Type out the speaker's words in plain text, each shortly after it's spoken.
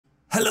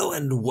Hello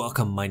and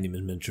welcome, my name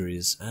is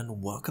Menturius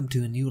and welcome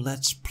to a new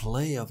Let's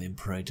Play of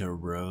Imperator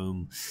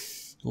Rome.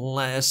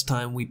 Last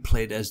time we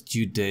played as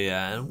Judea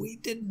and we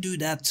didn't do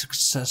that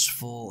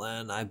successful,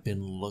 and I've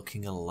been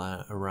looking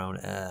around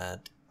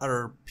at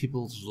other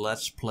people's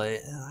Let's Play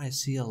and I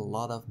see a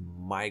lot of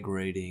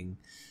migrating,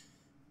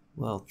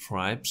 well,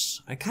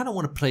 tribes. I kind of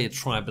want to play a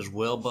tribe as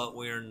well, but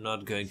we're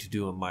not going to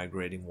do a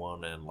migrating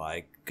one and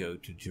like go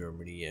to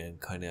Germany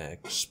and kind of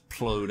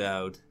explode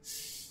out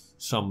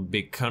some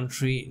big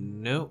country.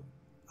 No,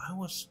 I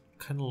was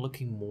kind of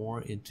looking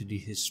more into the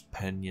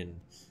Hispanian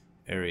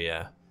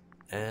area,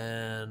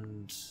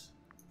 and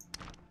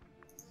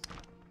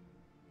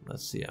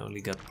let's see, I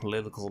only got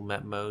political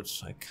map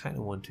modes. I kind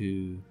of want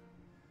to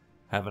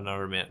have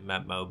another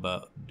map mode,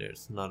 but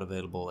there's not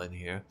available in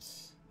here.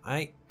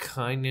 I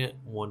kind of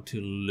want to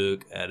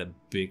look at a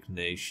big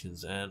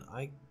nations, and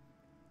I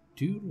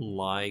do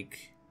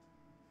like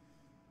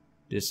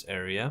this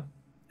area.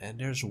 And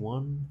there's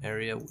one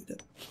area with a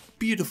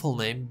beautiful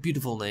name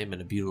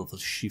and a beautiful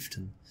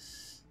chieftain.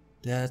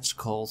 That's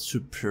called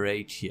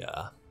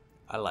Superatia.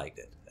 I liked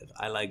it.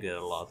 I liked it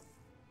a lot.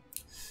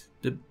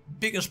 The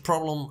biggest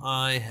problem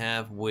I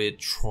have with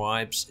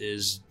tribes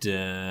is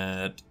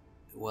that,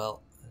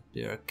 well,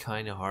 they're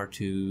kind of hard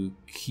to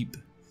keep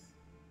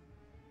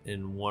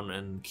in one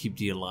and keep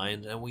the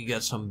alliance. And we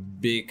got some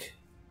big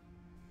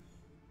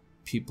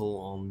people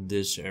on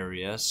this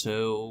area,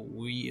 so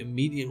we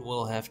immediately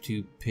will have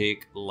to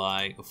pick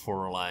like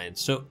for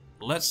alliance. So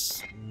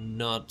let's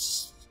not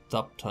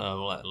stop,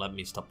 let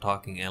me stop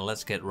talking and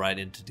let's get right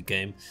into the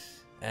game.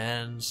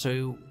 And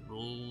so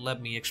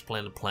let me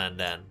explain the plan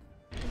then.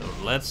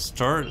 So let's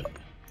start.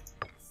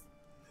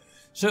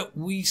 So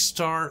we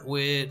start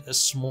with a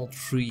small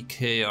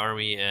 3k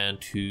army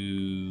and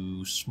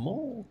 2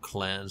 small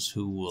clans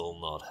who will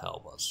not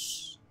help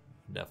us.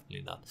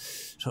 Definitely not.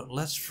 So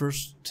let's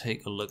first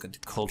take a look at the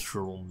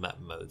cultural map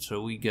mode.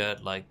 So we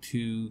got like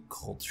 2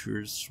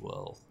 cultures.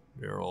 Well,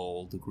 they're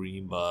all the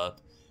green, but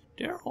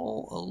they're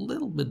all a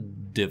little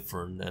bit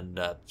different, and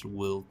that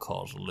will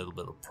cause a little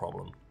bit of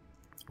problem.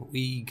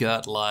 We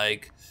got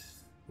like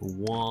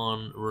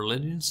 1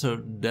 religion,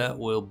 so that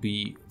will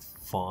be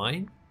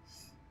fine.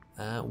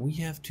 We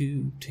have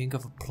to think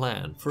of a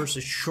plan. First,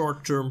 a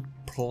short-term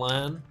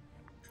plan.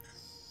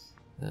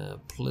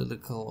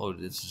 Political. Oh,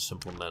 this is a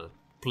simple method.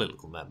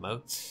 Political map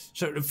mode.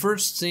 So the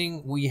first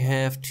thing, we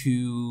have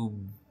 2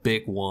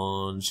 big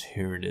ones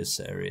here in this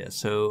area.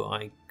 So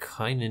I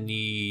kind of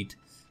need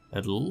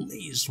at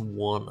least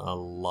 1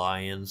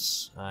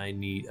 alliance. I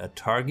need a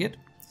target.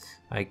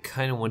 I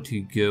kind of want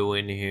to go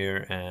in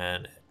here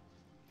and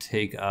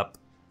take up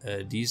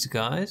these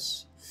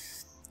guys.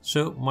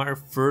 So my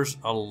first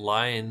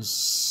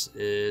alliance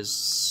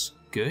is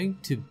going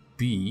to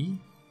be,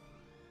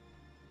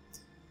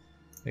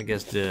 I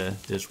guess,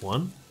 this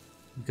one.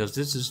 Because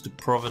this is the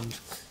province.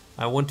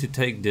 I want to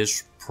take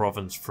this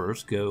province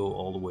first, go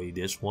all the way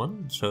this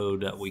one, so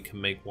that we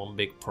can make one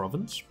big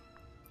province.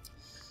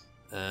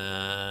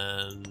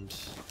 And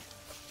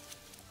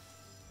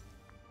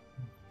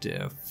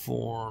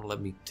therefore,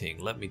 let me think.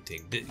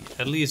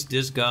 At least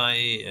this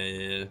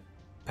guy,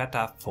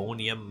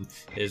 Pataponium,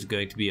 is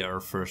going to be our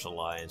first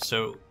alliance.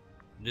 So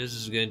this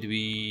is going to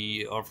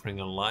be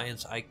offering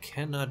alliance. I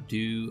cannot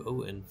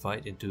do,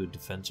 invite into a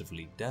defensive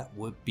league. That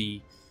would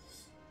be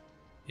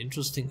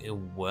interesting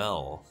and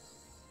well.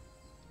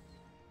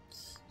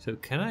 So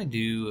can I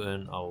do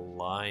an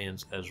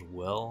alliance as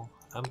well?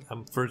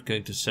 I'm first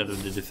going to set up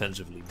the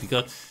defensive league,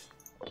 because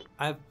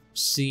I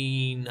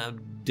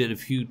did a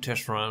few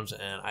test rounds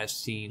and I've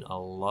seen a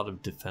lot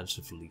of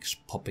defensive leagues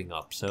popping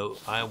up. So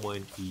I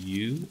want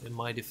you in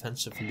my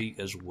defensive league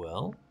as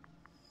well.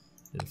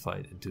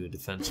 Invite into a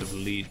defensive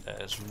league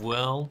as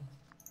well.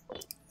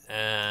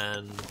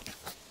 And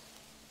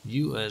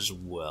you as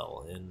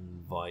well,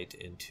 invite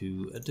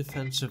into a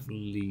defensive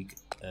league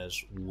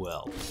as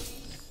well.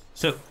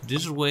 So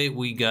this way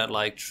we got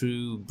like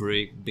 2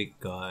 big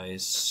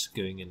guys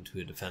going into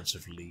a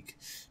defensive league.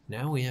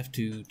 Now we have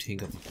to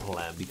think of a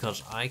plan,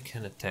 because I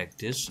can attack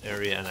this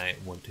area and I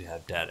want to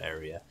have that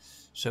area.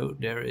 So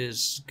there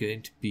is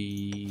going to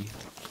be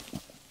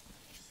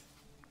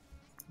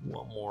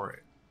 1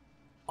 more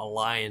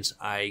alliance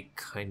I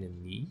kind of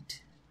need.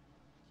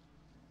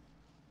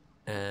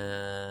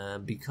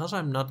 Because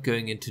I'm not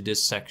going into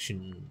this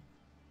section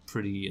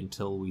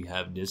until we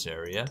have this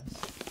area,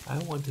 I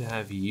want to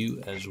have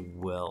you as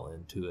well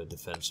into a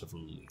defensive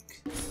league.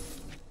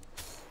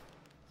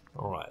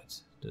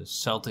 Alright, the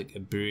Celtic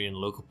Iberian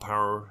local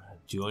power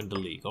joined the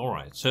league.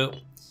 Alright, so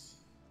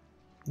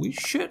we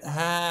should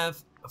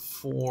have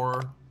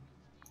 4.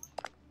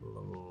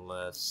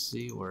 Let's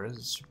see, where is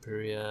it?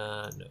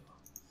 Superior? No.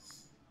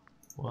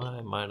 Why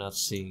am I not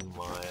seeing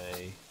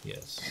my...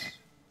 Yes.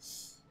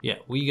 Yeah,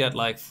 we got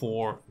like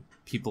 4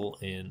 people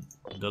in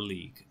the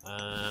league.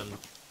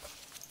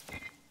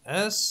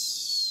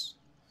 As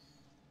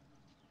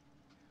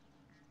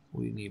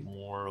we need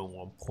more at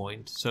 1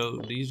 point. So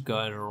these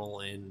guys are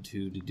all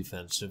into the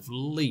defensive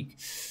league.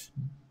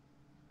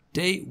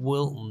 They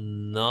will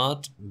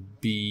not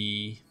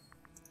be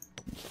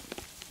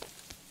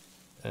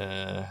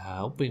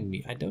helping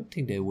me. I don't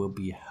think they will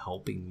be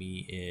helping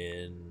me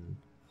in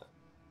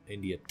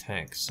the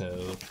attack,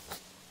 so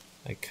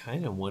I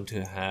kind of want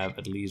to have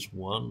at least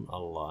one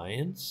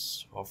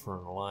alliance. Offer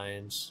an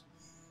alliance.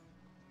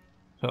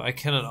 So I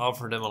cannot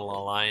offer them an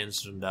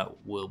alliance, and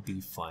that will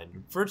be fine.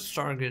 The first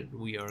target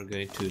we are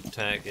going to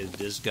attack is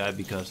this guy,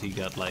 because he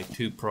got like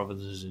 2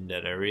 provinces in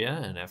that area,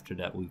 and after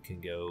that we can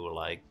go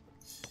like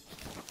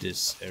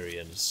this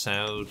area in the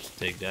south,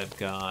 take that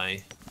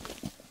guy.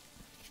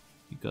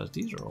 Because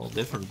these are all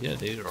different, yeah,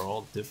 these are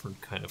all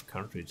different kind of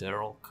countries.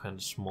 They're all kind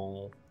of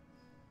small.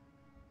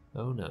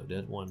 Oh no,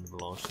 that one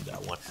belongs to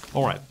that one.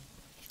 Alright,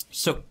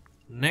 so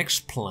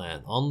next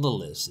plan on the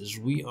list is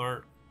we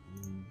are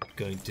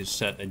going to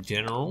set a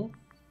general,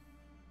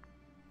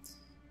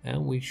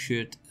 and we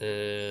should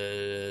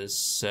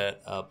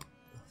set up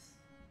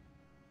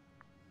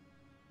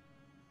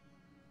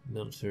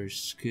military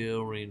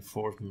skill,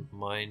 reinforcement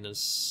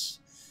minus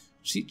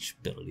siege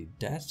ability.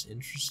 That's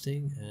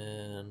interesting.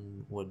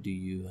 And what do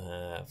you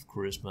have?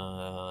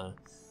 Charisma,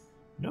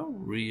 no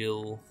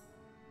real.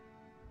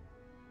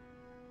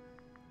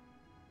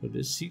 But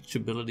this siege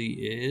ability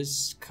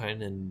is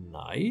kind of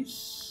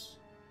nice.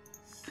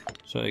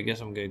 So I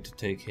guess I'm going to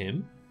take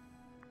him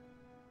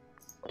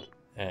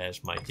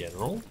as my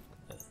general.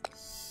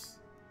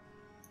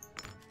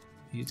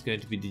 He's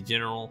going to be the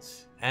general,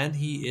 and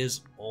he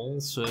is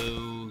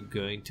also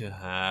going to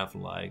have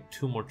like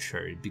 2 more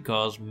chariots,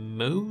 because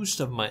most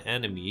of my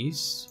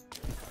enemies,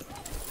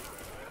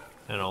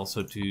 and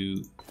also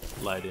 2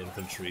 light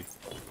infantry.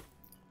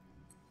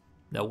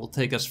 That will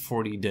take us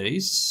 40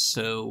 days,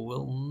 so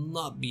we'll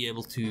not be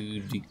able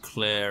to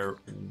declare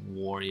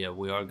war. Yeah,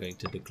 we are going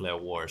to declare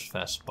war as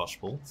fast as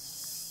possible.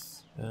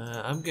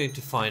 I'm going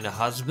to find a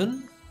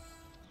husband.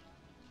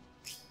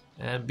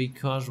 And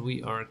because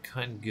we are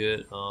kind of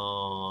good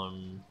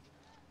on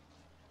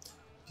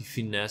the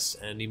finesse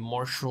and the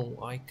martial,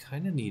 I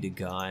kind of need a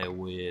guy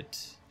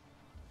with,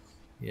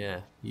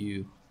 yeah,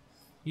 you.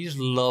 He's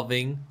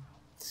loving,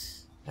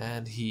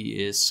 and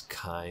he is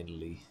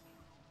kindly.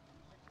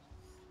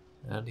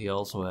 And he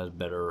also has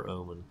better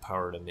omen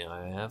power than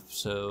I have,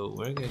 so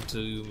we're going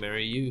to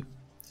marry you.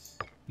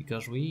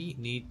 Because we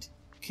need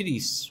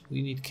kitties.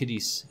 We need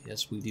kitties.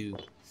 Yes, we do.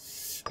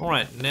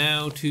 Alright,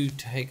 now to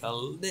take a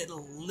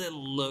little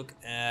look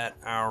at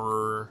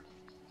our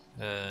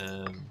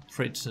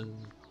traits, and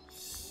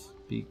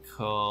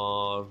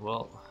because,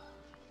 well,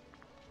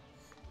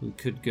 we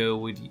could go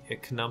with the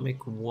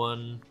economic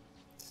one.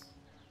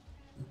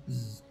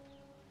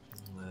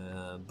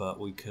 But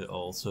we could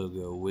also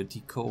go with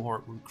the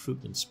cohort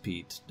recruitment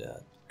speed.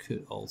 That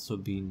could also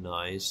be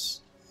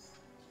nice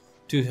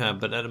to have,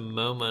 but at the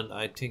moment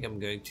I think I'm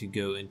going to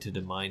go into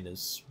the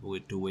minus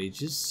with the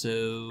wages,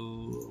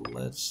 so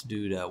let's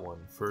do that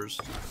one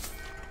first.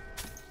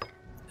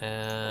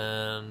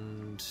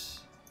 And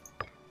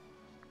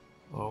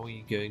are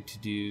we going to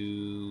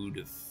do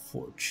the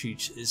fort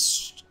cheats?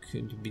 Is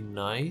going to be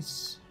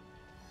nice.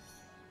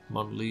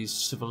 Monthly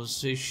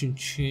civilization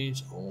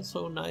change,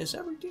 also nice.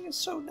 Everything is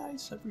so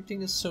nice.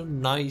 Everything is so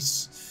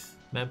nice.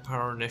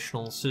 Manpower,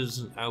 national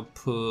citizen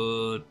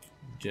output,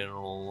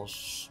 general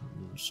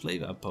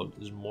slave output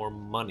is more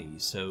money.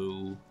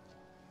 So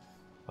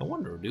I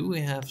wonder, do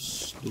we have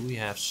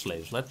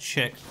slaves? Let's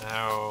check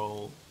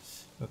how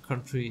our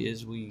country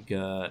is. We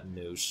got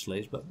no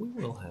slaves, but we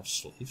will have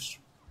slaves.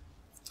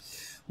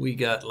 We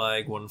got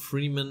like 1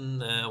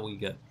 freeman. We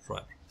got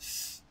right.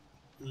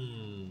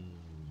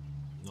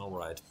 All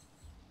right.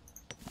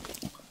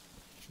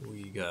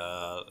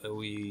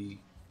 We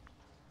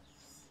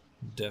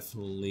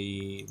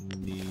definitely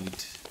need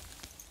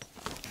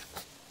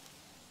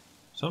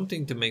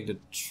something to make the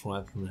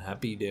tribesmen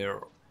happy.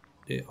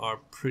 They are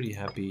pretty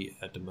happy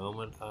at the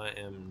moment. I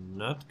am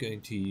not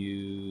going to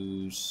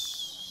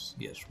use.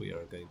 Yes, we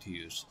are going to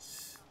use.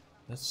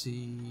 Let's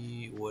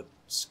see, what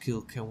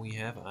skill can we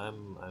have? I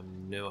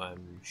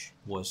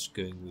was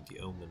going with the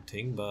omen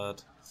thing,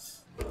 but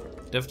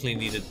definitely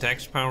need a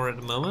tax power at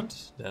the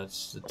moment.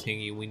 That's the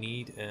thingy we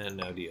need, and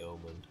now the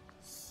omen.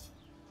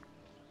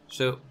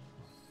 So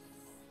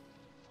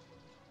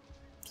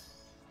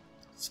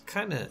it's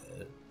kind of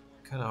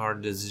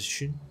hard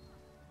decision.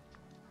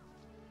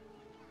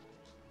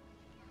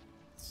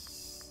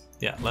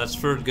 Yeah, let's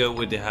first go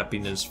with the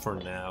happiness for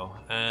now,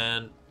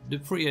 and the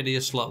free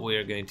idea slot we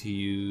are going to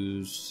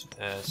use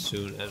as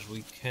soon as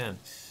we can.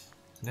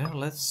 Now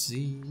let's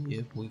see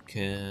if we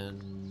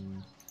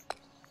can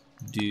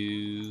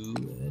do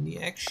any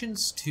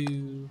actions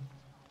to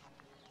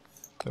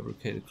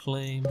fabricate a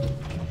claim.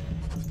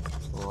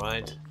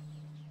 Alright.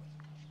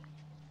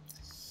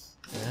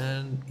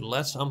 And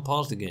let's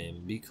unpause the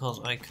game,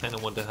 because I kind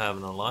of want to have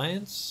an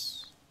alliance.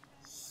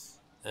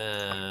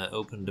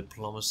 Open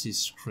diplomacy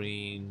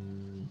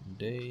screen.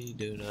 They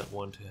do not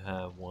want to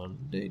have one.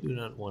 They do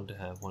not want to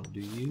have one, do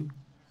you?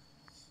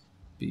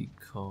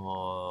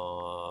 Because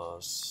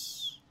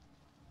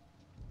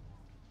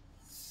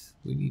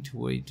we need to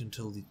wait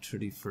until the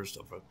 31st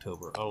of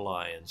October.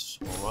 Alliance,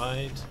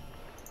 alright.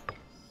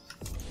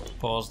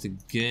 Pause the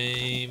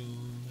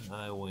game.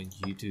 I want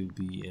you to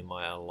be in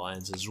my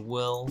alliance as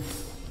well.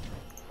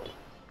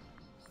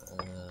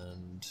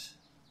 And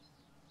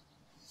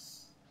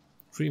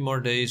 3 more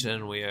days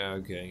and we are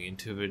going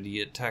into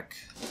the attack.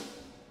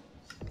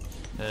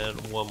 And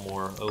 1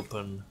 more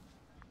open.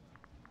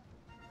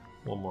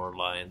 1 more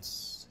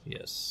alliance.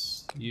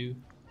 Yes, you.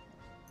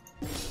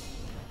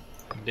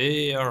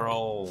 They are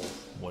all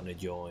want to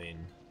join.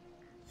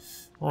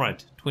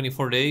 Alright,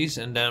 24 days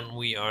and then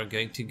we are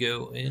going to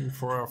go in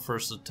for our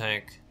first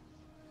attack.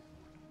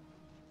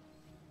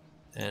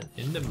 And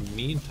in the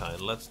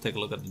meantime, let's take a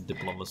look at the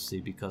diplomacy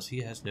because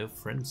he has no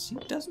friends. He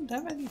doesn't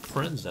have any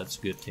friends, that's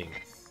a good thing.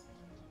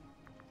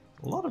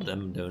 A lot of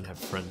them don't have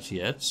friends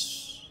yet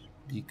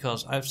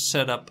because I've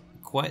set up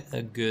quite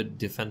a good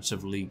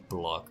defensive league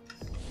block.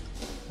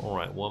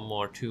 Alright, 1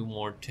 more, 2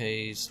 more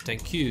days,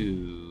 thank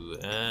you.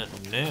 And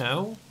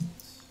now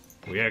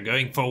we are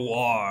going for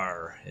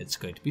war. It's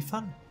going to be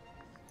fun.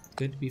 It's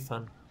going to be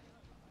fun.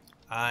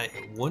 I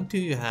want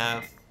to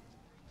have...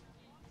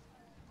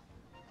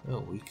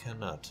 Oh, we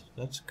cannot.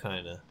 That's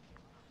kinda...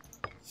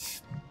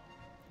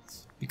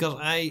 Because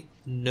I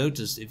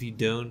noticed if you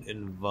don't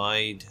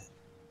invite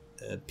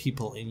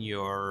people in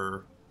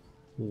your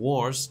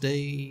wars,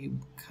 they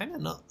kinda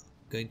not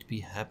going to be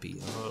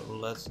happy.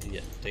 Let's...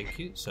 Yeah, thank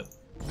you. So...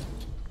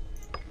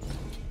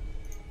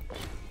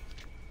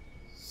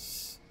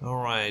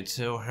 Alright,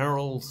 so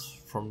Harold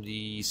from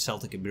the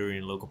Celtic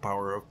Iberian local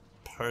power of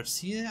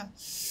Persia,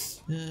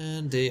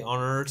 and they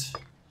honored,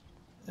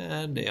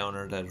 and they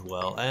honored as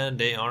well, and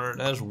they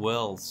honored as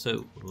well.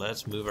 So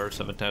let's move our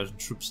 7,000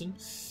 troops in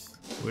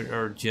with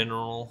our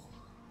general.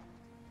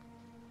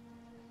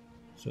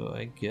 So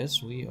I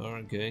guess we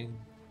are going.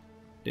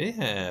 They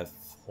have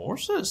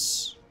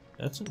horses.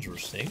 That's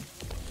interesting.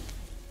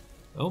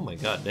 Oh my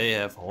god, they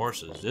have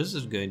horses. This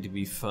is going to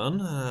be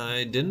fun.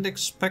 I didn't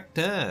expect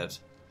that.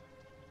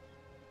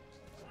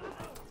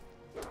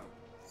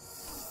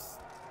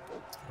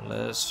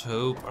 Let's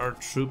hope our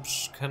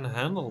troops can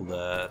handle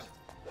that.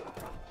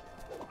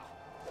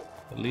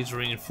 At least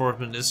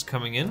reinforcement is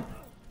coming in.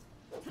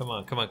 Come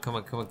on, come on, come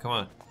on, come on, come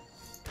on.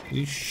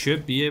 We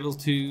should be able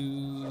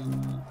to...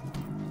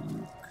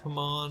 Come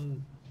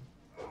on.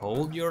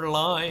 Hold your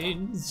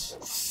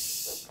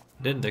lines.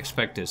 Didn't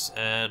expect this.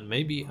 And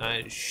maybe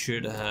I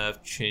should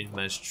have changed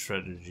my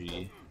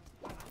strategy.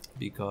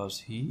 Because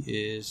he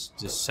is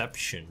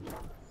deception.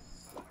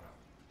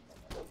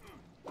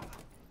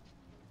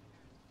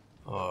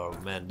 Oh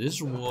man,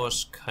 this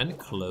was kind of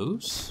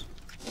close.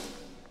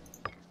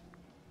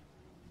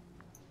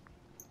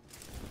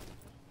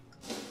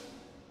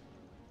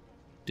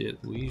 Did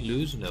we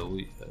lose? No,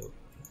 we...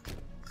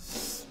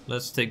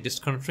 Let's take this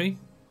country.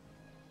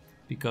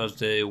 Because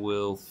they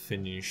will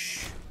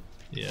finish...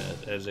 Yeah,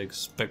 as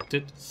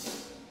expected.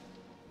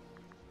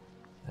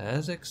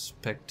 As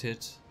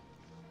expected.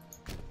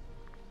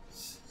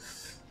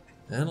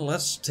 And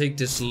let's take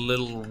this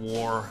little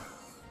war.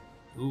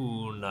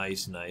 Ooh,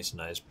 nice, nice,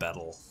 nice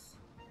battle.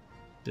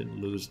 Didn't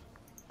lose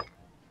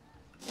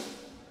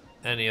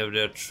any of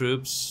their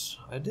troops.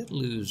 I did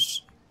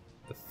lose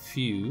a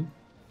few.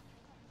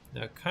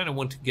 Now I kind of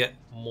want to get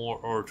more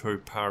oratory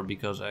power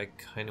because I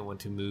kind of want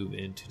to move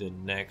into the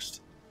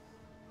next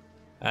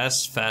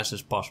as fast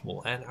as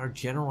possible. And our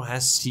general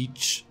has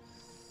siege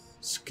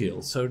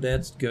skill, so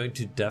that's going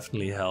to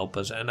definitely help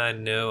us. And I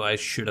know I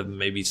should have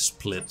maybe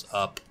split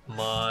up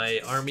my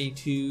army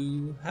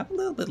to have a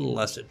little bit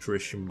less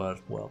attrition, but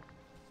well,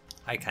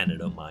 I kind of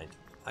don't mind.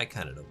 I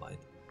kind of don't mind.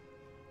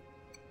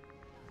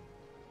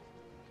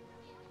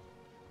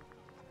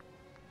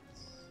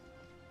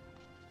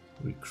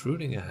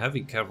 Recruiting a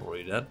heavy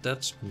cavalry,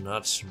 that's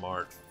not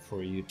smart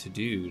for you to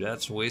do.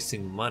 That's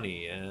wasting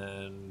money,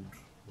 and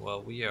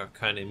well, we are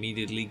kind of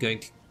immediately going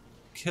to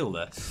kill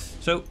that.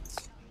 So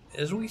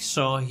as we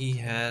saw, he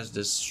has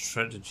this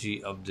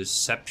strategy of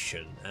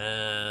deception,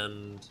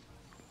 and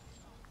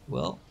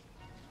well,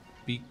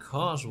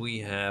 because we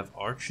have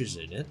archers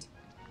in it,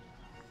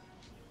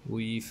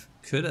 we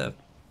could have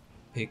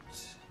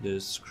picked the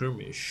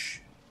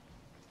skirmish,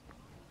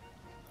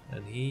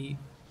 and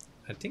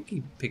I think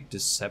he picked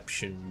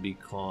deception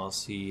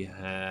because he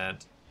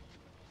had,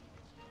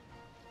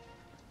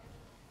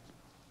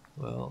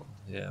 well,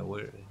 yeah,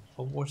 what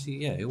was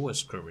he? Yeah, it was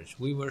skirmish.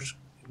 We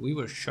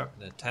were shock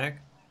and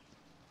attack.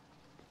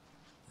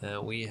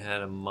 We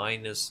had a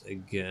minus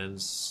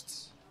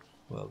against,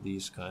 well,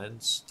 these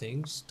kinds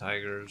things,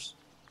 tigers.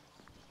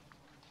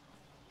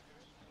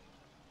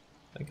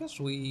 I guess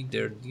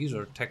these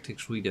are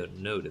tactics we don't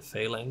know, the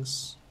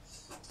phalanx.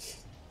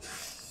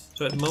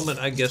 So at the moment,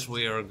 I guess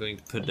we are going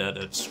to put that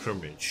at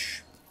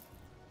skirmish.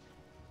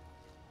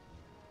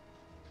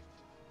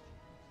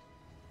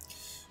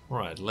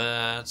 Alright,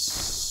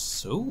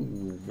 so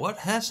what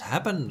has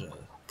happened?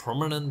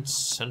 Prominent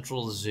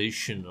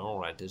centralization.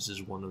 Alright, this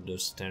is one of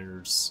those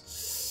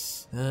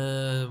standards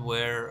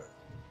where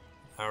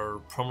our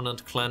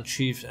prominent clan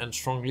chiefs and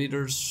strong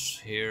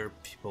leaders, here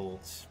people,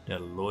 their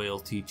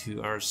loyalty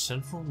to our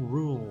central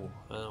rule.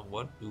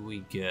 What do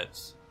we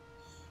get?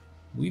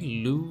 We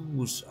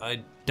lose.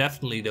 I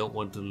definitely don't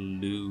want to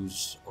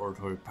lose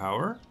oratory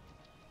power.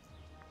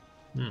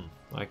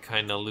 I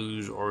kind of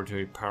lose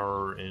oratory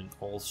power in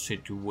all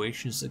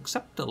situations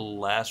except the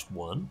last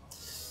one.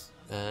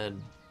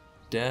 And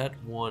that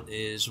one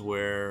is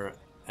where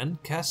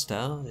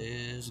Ancasta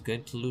is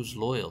going to lose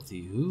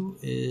loyalty. Who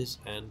is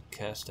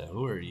Ancasta?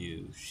 Who are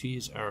you?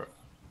 She's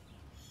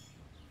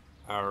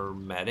our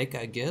medic,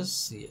 I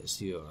guess. Yes,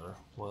 you are.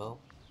 Well,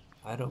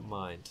 I don't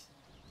mind.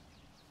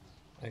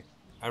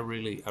 I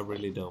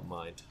really don't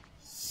mind.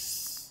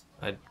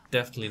 I'm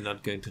definitely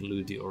not going to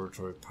lose the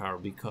oratory power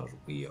because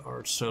we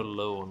are so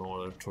low on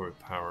oratory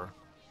power.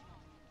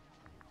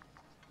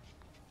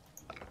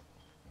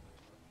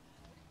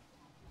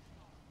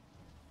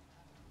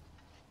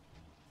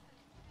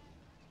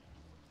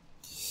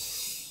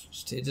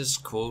 Status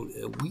quo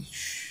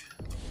wish.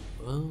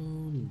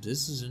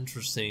 This is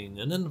interesting.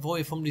 An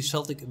envoy from the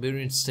Celtic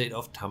Iberian state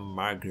of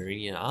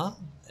Tamagria,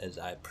 as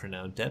I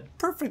pronounce that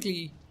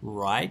perfectly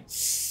right.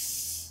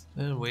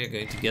 And we're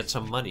going to get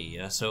some money,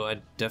 yeah, so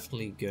I'm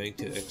definitely going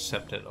to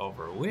accept that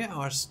offer. We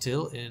are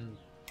still in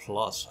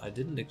plus. I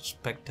didn't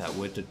expect that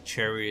with the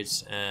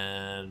chariots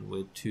and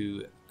with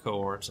 2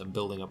 cohorts and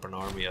building up an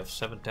army of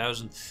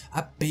 7,000.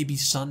 A baby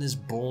son is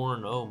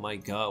born. Oh my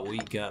god, we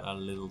got a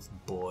little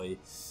boy.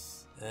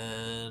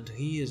 And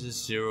he is a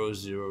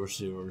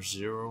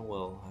 0000.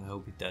 Well, I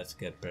hope he does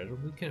get better.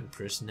 We can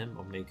imprison him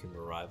or make him a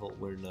rival.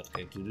 We're not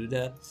going to do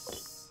that.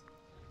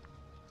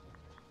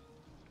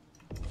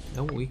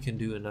 And we can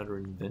do another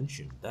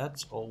invention.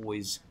 That's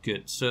always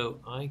good. So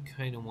I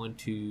kind of want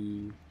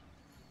to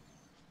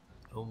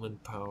omen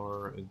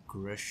power,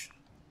 aggressive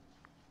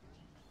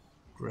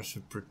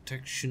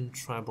protection,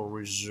 tribal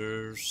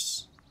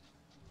reserves,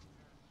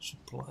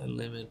 supply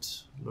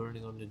limit,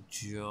 learning on the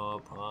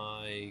job.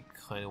 I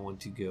kind of want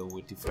to go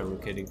with the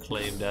fabricating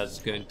claim. That's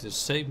going to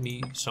save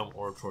me some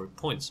oratory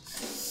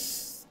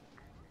points.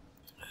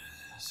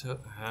 So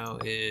how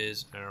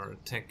is our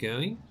attack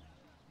going?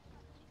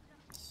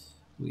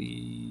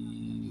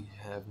 We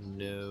have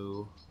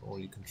no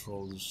only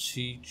control the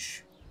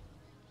siege.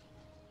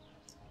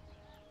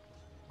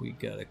 We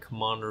got a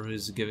commander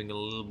who's giving a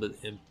little bit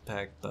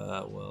impact,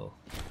 but well.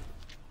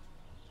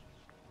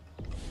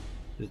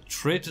 The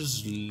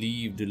traitors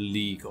leave the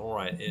league.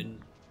 Alright,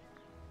 and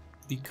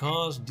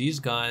because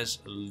these guys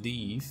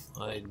leave,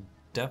 I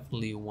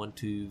definitely want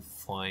to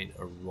find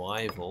a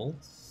rival.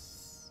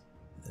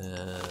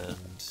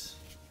 And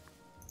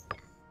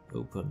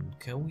open.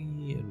 Can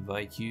we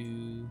invite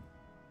you?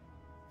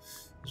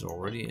 Is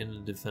already in the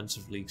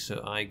defensive league,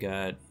 so I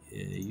got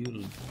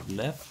you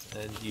left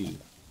and you.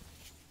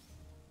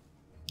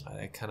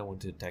 I kind of want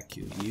to attack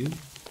you. You.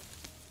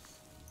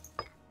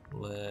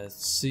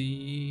 Let's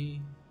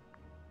see.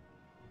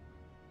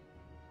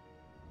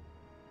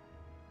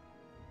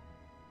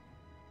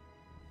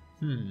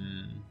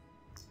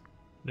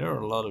 There are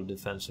a lot of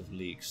defensive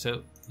leagues.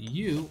 So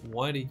you,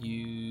 why did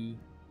you?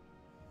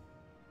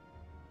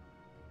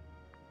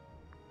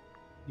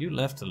 You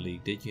left the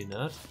league, did you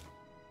not?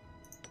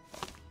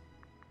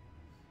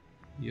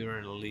 You're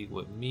in a league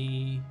with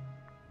me.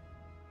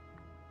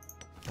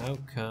 How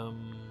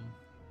come?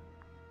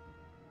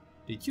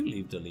 Did you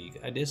leave the league?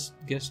 I just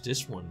guess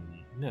this one.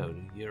 No,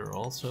 you're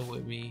also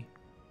with me.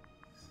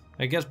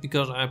 I guess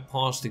because I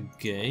paused the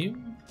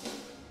game,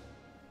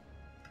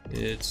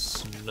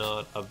 it's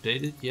not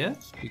updated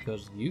yet.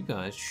 Because you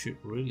guys should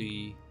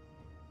really.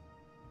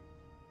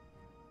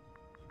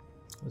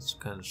 That's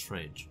kind of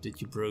strange.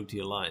 Did you broke the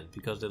alliance?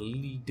 Because the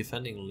league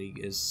defending league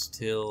is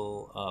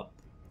still up.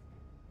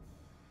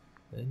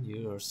 And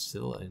you are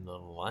still in an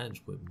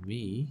alliance with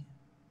me.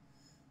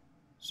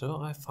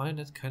 So I find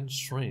that kind of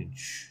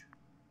strange.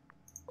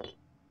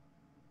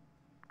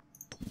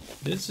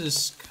 This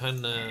is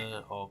kind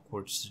of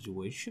awkward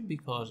situation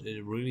because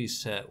it really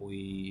said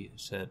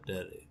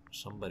that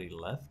somebody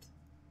left.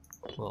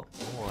 Well,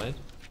 alright.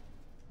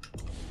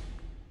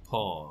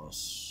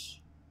 Pause.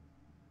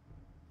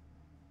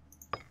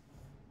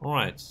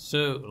 Alright,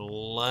 so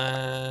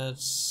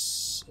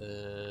let's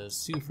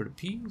sue for the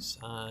peace.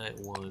 I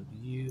want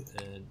you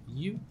and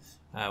you.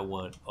 I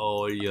want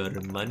all your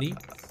money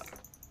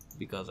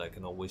because I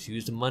can always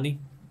use the money.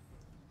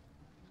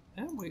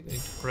 And we're going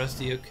to press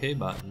the OK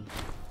button.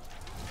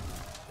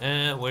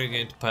 And we're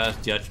going to pass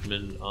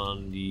judgment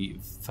on the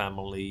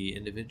family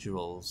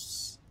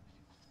individuals.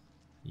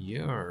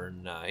 You're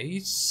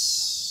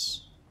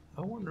nice.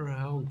 I wonder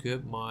how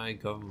good my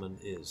government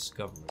is.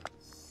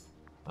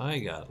 I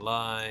got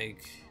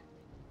like...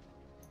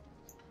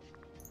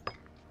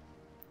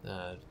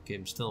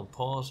 game still in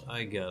pause.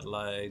 I got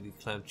like the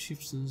clan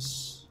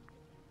chieftains.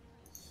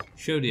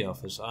 Show the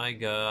office. I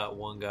got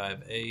one guy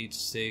of 8,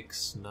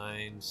 6,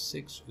 9,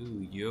 6.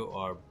 Ooh, you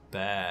are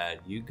bad.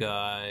 You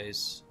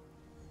guys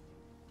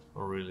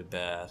are really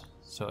bad.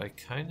 So I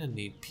kind of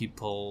need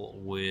people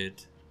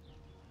with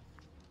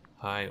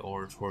high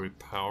oratory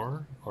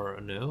power, or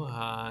no,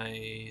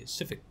 high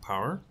civic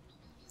power.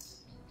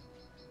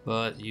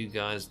 But you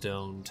guys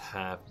don't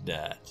have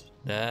that.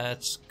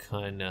 That's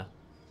kind of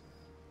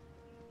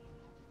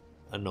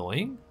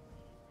annoying.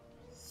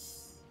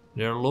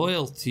 Their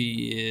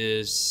loyalty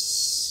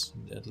is,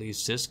 at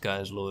least this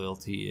guy's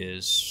loyalty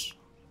is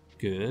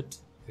good,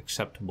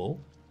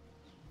 acceptable.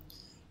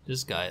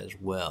 This guy as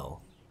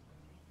well.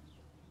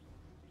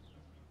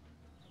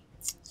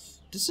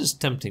 This is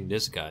tempting,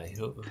 this guy.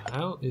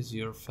 How is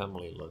your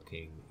family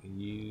looking?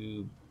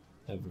 You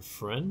have a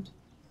friend?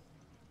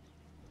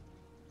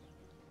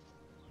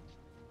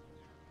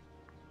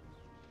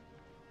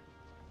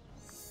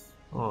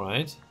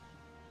 Alright.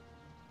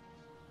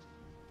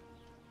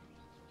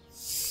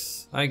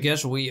 I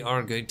guess we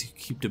are going to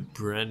keep the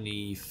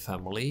Branny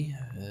family.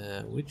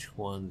 Which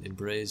one?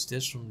 Embrace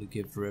this one to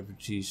give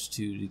refugees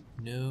to the...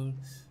 No.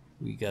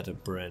 We got a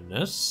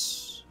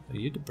Brennus. Are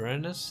you the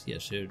Brennus?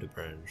 Yes, you're the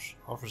Brennus.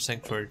 Offer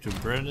sanctuary to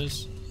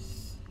Brennus.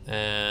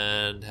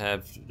 And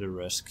have the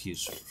rest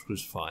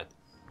crucified.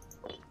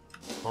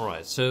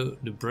 Alright, so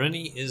the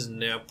Branny is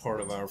now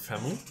part of our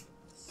family.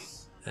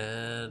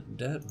 And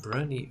that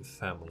Branny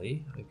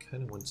family, I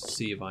kind of want to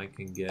see if I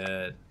can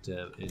get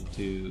them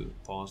into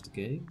pause the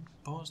game,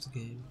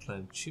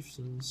 climb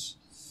chieftains,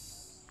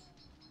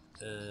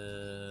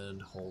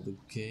 and hold the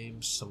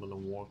game, summon a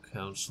war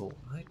council.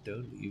 I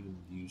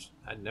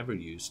never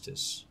use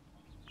this,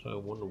 so I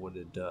wonder what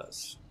it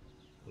does.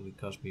 Only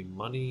cost me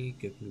money,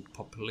 give me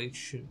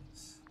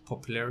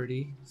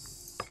popularity,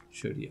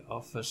 show the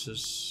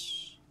offices.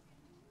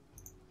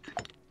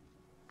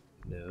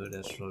 No,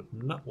 that's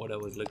not what I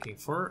was looking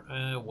for.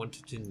 I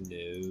wanted to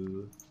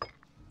know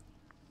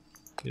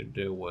if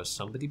there was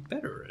somebody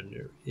better, and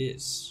there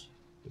is.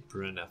 The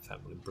Brenna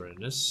family,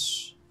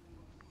 Brennus.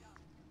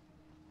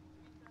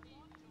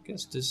 I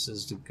guess this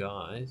is the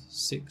guy,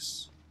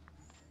 6.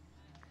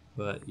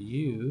 But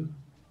you,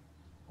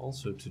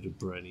 also to the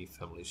Branny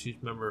family. She's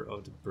a member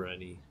of the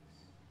Branny,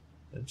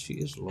 and she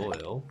is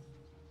loyal.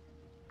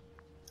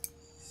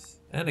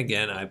 And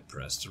again, I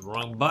pressed the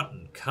wrong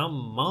button.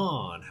 Come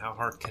on, how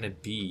hard can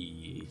it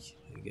be?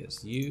 I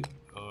guess you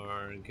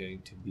are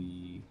going to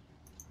be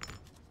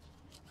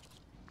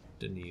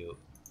the new.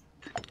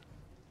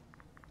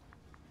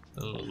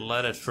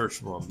 Let it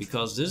first run,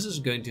 because this is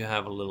going to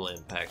have a little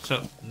impact.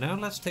 So now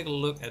let's take a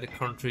look at the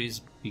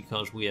countries,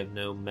 because we have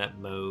no map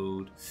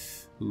mode.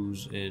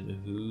 Who's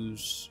in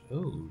who's...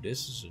 Oh,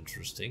 this is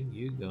interesting.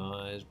 You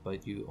guys,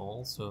 but you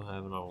also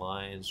have an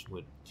alliance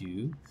with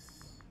you.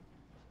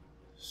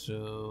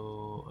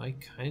 So I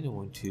kind of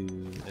want to,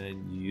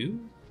 and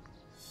you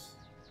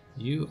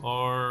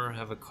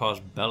have a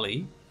cost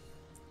belly.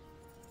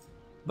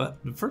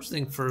 But the first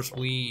thing first,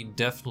 we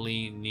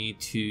definitely need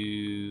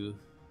to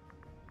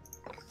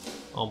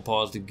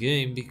unpause the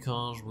game,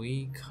 because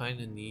we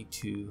kind of need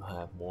to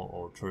have more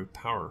oratory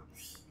power.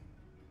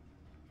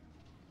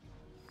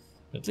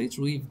 At least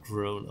we've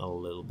grown a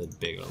little bit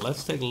bigger.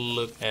 Let's take a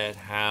look at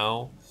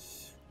how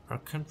our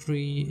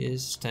country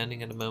is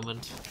standing at the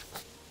moment.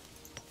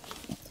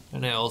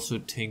 And I also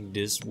think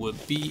this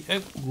would be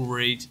a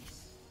great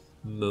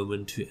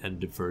moment to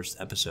end the first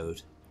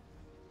episode.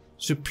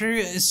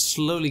 Superior is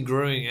slowly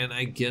growing, and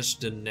I guess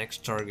the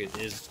next target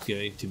is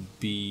going to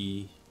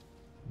be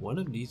one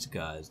of these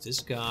guys. This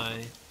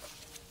guy,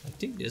 I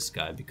think this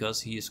guy, because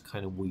he is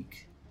kind of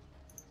weak.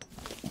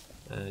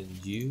 And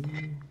you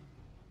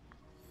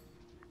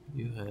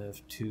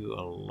have 2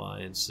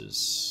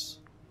 alliances.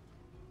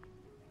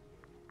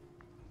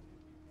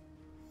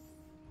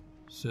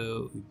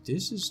 So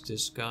this is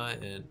this guy,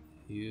 and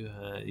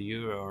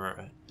you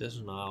are, there's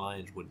an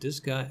alliance with this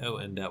guy. Oh,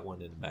 and that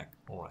one in the back.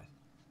 All right.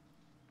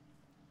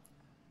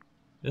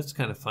 That's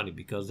kind of funny,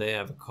 because they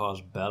have a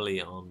cost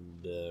belly on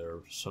their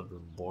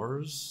southern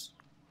borders.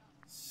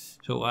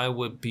 So I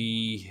would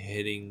be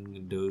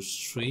hitting those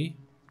 3.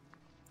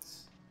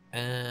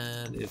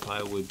 And if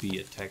I would be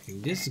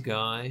attacking this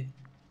guy,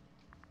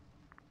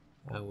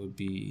 I would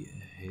be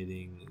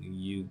hitting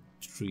you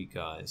 3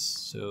 guys.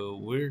 So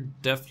we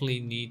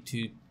definitely need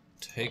to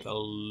take a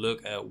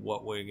look at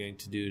what we're going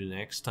to do the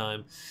next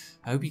time.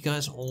 I hope you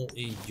guys all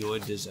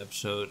enjoyed this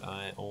episode.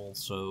 I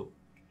also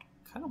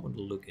kind of want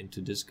to look into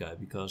this guy,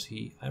 because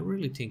I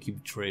really think he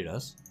betrayed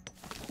us.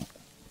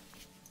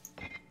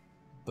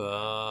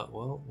 But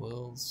well,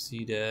 we'll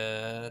see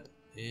that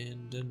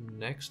in the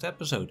next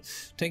episode.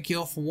 Thank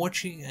you all for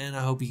watching, and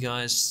I hope you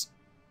guys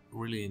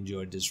really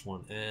enjoyed this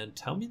one, and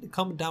tell me in the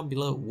comment down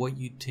below what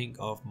you think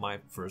of my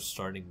first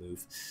starting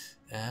move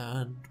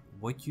and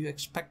what you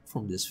expect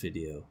from this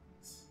video,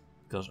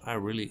 because I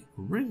really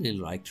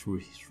like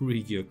to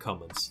read your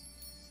comments.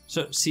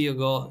 So see you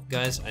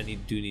guys. I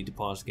do need to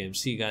pause the game.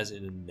 See you guys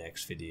in the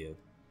next video.